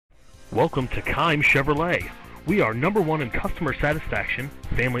Welcome to Keim Chevrolet. We are #1 in customer satisfaction,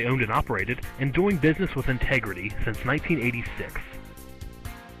 family owned and operated, and doing business with integrity since 1986.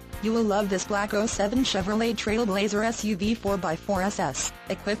 You will love this black '07 Chevrolet TrailBlazer SUV 4x4 SS,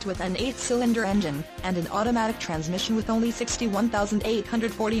 equipped with an 8-cylinder engine and an automatic transmission with only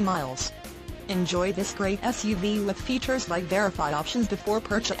 61,840 miles. Enjoy this great SUV with features like verified options before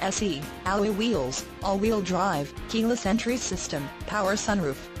purchase: SE, alloy wheels, all-wheel drive, keyless entry system, power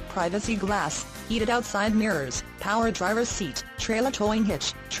sunroof, privacy glass, heated outside mirrors, power driver's seat, trailer towing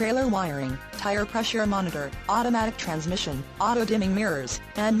hitch, trailer wiring, tire pressure monitor, automatic transmission, auto-dimming mirrors,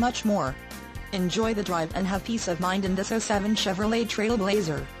 and much more. Enjoy the drive and have peace of mind in this '07 Chevrolet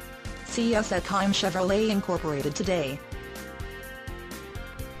TrailBlazer. See us at Keim Chevrolet Incorporated today.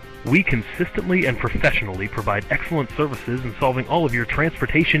 We consistently and professionally provide excellent services in solving all of your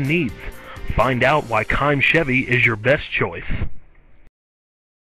transportation needs. Find out why Keim Chevy is your best choice.